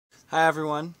Hi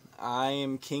everyone, I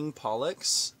am King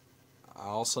Pollux,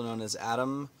 also known as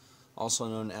Adam, also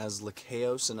known as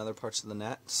Lycaos in other parts of the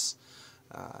nets.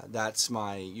 That's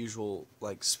my usual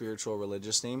spiritual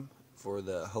religious name for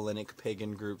the Hellenic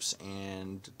pagan groups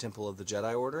and Temple of the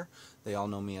Jedi Order. They all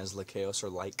know me as Lycaos or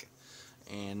Like.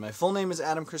 And my full name is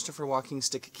Adam Christopher Walking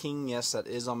Stick King. Yes, that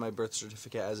is on my birth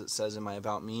certificate as it says in my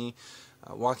About Me.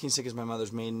 Walking Stick is my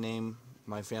mother's maiden name.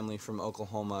 My family from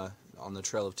Oklahoma on the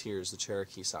Trail of Tears, the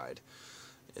Cherokee side,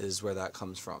 is where that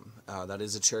comes from. That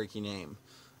is a Cherokee name.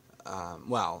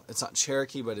 Well, it's not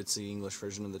Cherokee, but it's the English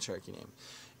version of the Cherokee name.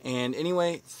 And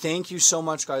anyway, thank you so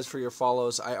much, guys, for your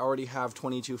follows. I already have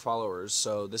 22 followers,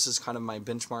 so this is kind of my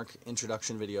benchmark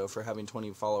introduction video for having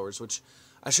 20 followers, which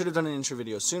I should have done an intro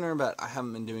video sooner, but I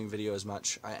haven't been doing video as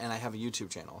much, and I have a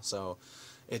YouTube channel, so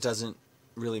it doesn't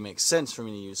really make sense for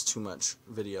me to use too much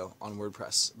video on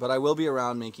WordPress. But I will be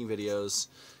around making videos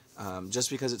just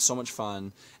because it's so much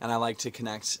fun, and I like to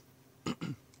connect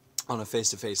on a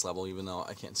face-to-face level, even though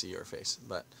I can't see your face,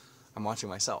 but I'm watching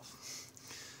myself.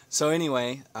 So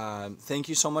anyway, thank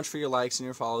you so much for your likes and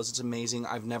your follows. It's amazing.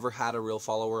 I've never had a real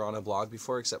follower on a blog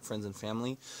before except friends and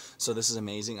family, so this is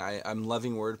amazing. I'm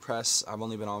loving WordPress. I've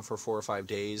only been on for 4 or 5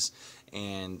 days,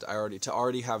 and to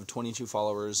already have 22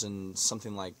 followers and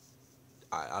something like,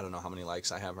 I don't know how many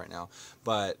likes I have right now,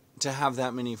 but to have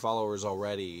that many followers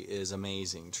already is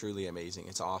amazing, truly amazing.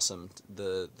 It's awesome.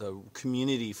 The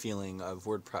community feeling of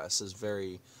WordPress is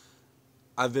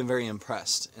I've been very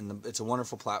impressed, and it's a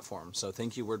wonderful platform. So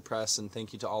thank you, WordPress, and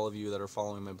thank you to all of you that are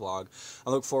following my blog. I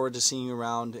look forward to seeing you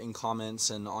around in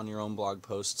comments and on your own blog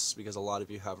posts, because a lot of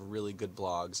you have really good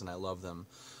blogs, and I love them.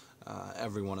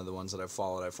 Every one of the ones that I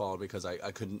followed because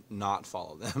I couldn't not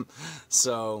follow them.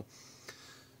 So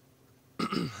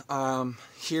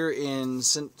here in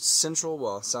South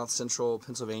Central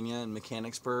Pennsylvania in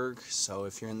Mechanicsburg, so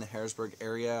if you're in the Harrisburg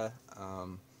area,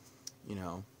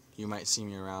 you might see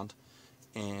me around,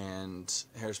 and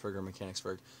Harrisburg or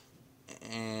Mechanicsburg,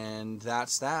 and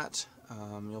that's that.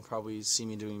 You'll probably see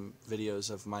me doing videos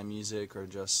of my music or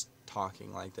just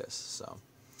talking like this. So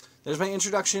there's my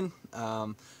introduction.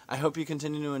 I hope you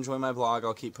continue to enjoy my blog.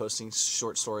 I'll keep posting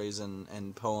short stories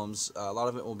and poems. A lot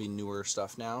of it will be newer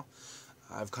stuff now.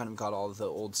 I've kind of got all of the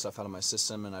old stuff out of my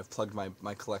system, and I've plugged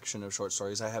my collection of short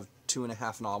stories. I have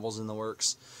 2.5 novels in the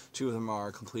works. 2 of them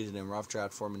are completed in rough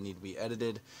draft form and need to be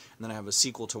edited. And then I have a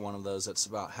sequel to one of those that's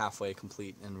about halfway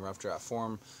complete in rough draft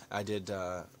form. I did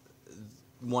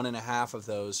 1.5 of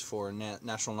those for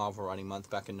National Novel Writing Month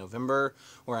back in November,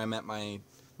 where I met my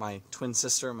twin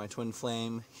sister, my twin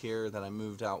flame here that I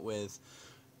moved out with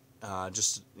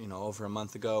just over a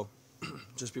month ago,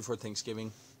 just before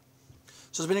Thanksgiving.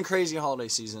 So it's been a crazy holiday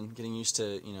season, getting used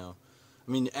to,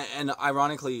 and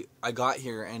ironically, I got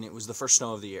here and it was the first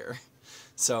snow of the year.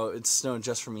 So it's snowed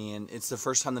just for me, and it's the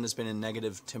first time that it's been in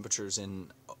negative temperatures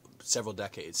in several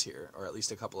decades here, or at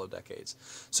least a couple of decades.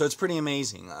 So it's pretty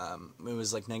amazing. It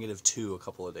was like -2 a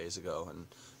couple of days ago, and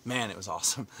man, it was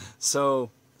awesome.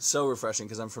 So refreshing,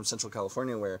 because I'm from Central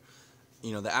California, where,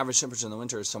 the average temperature in the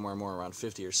winter is somewhere more around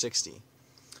 50 or 60.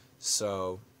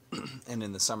 So, and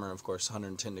in the summer, of course,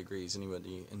 110 degrees.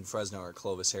 Anybody in Fresno or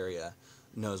Clovis area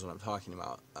knows what I'm talking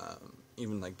about.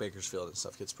 Even like Bakersfield and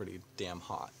stuff gets pretty damn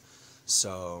hot.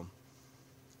 So,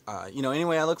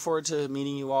 anyway, I look forward to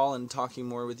meeting you all and talking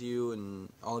more with you. And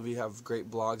all of you have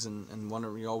great blogs, and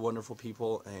you're all wonderful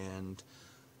people. And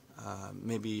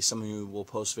maybe some of you will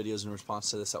post videos in response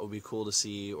to this. That would be cool to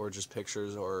see, or just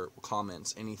pictures or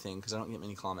comments, anything, because I don't get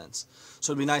many comments.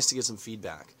 So it'd be nice to get some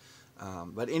feedback.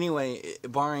 But anyway,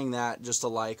 barring that, just a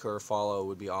like or a follow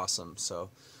would be awesome.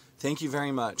 So thank you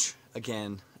very much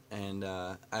again, and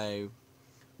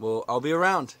I'll be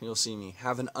around. You'll see me.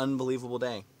 Have an unbelievable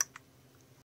day.